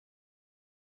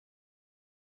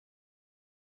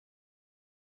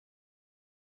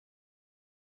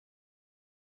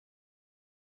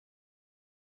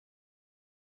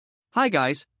Hi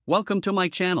guys, welcome to my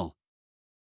channel.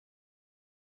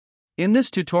 In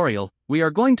this tutorial, we are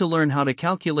going to learn how to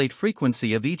calculate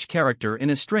frequency of each character in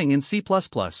a string in C++.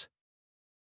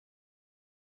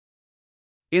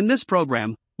 In this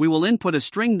program, we will input a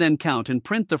string, then count and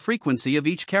print the frequency of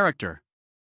each character.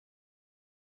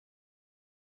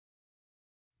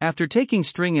 After taking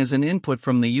string as an input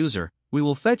from the user, we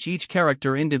will fetch each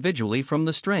character individually from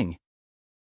the string.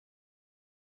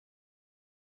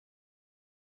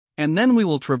 And then we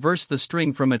will traverse the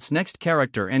string from its next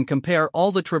character and compare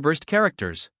all the traversed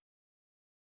characters.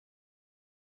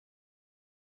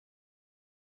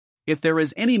 If there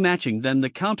is any matching, then the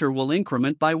counter will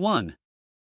increment by 1.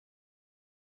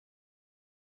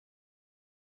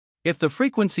 If the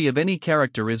frequency of any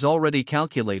character is already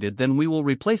calculated, then we will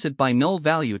replace it by null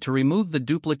value to remove the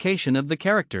duplication of the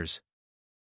characters.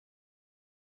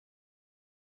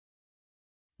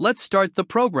 Let's start the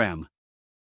program.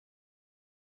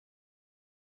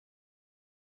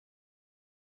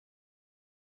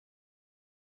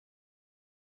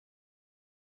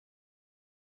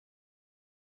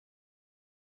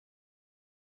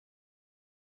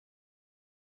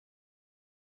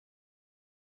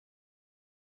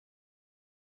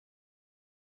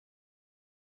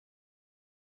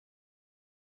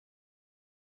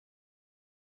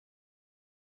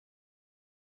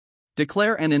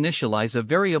 Declare and initialize a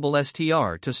variable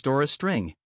str to store a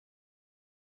string.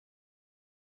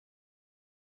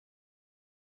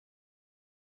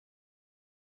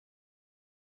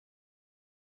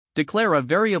 Declare a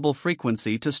variable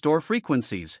frequency to store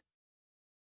frequencies.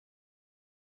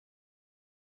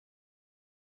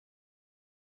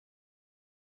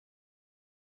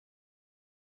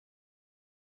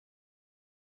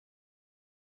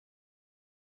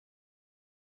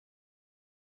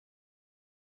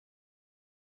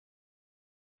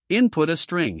 Input a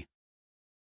string.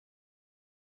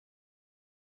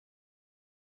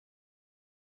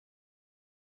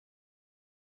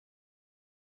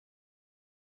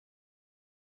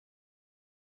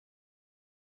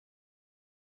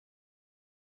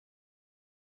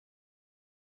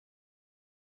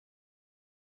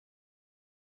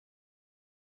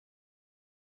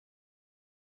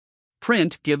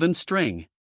 Print given string.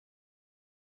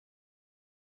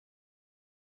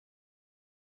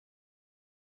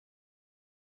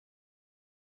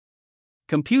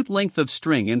 Compute length of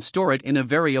string and store it in a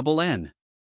variable n.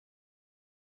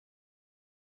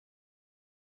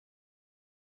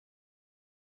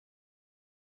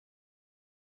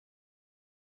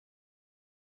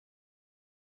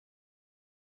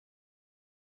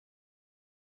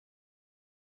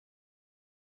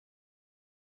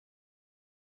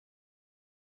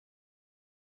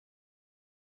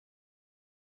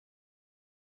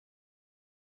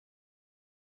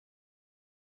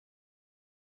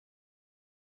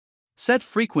 Set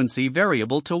frequency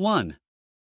variable to 1.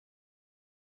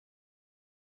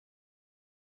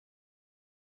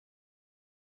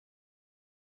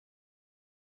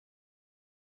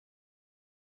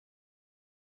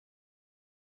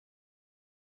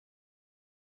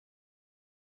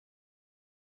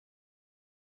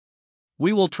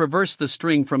 We will traverse the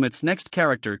string from its next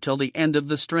character till the end of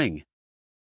the string.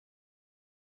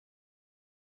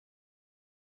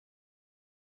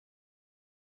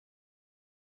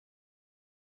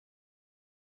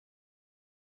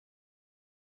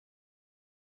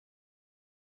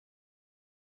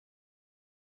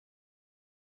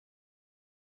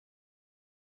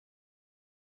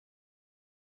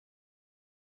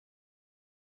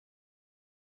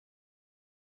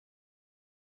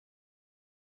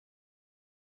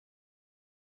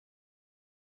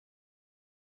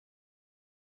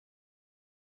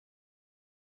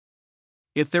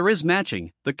 If there is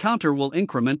matching, the counter will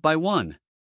increment by 1.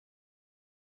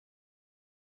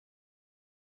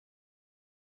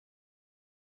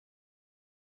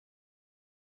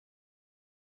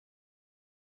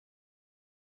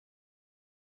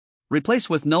 Replace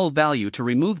with null value to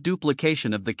remove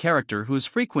duplication of the character whose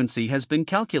frequency has been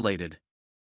calculated.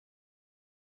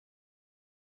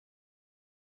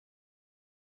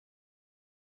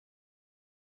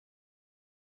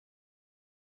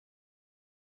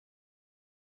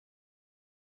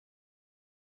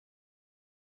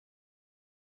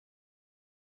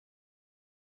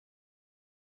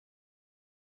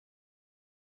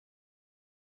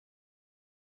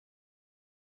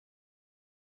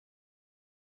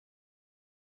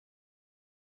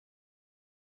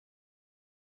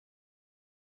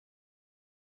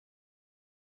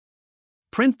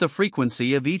 Print the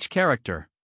frequency of each character.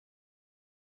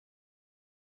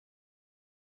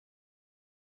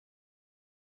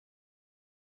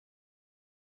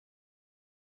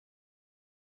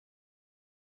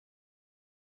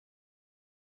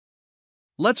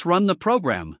 Let's run the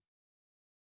program.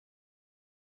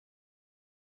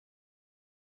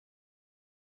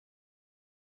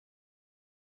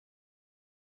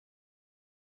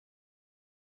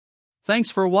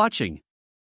 Thanks for watching.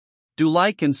 Do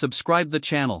like and subscribe the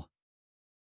channel.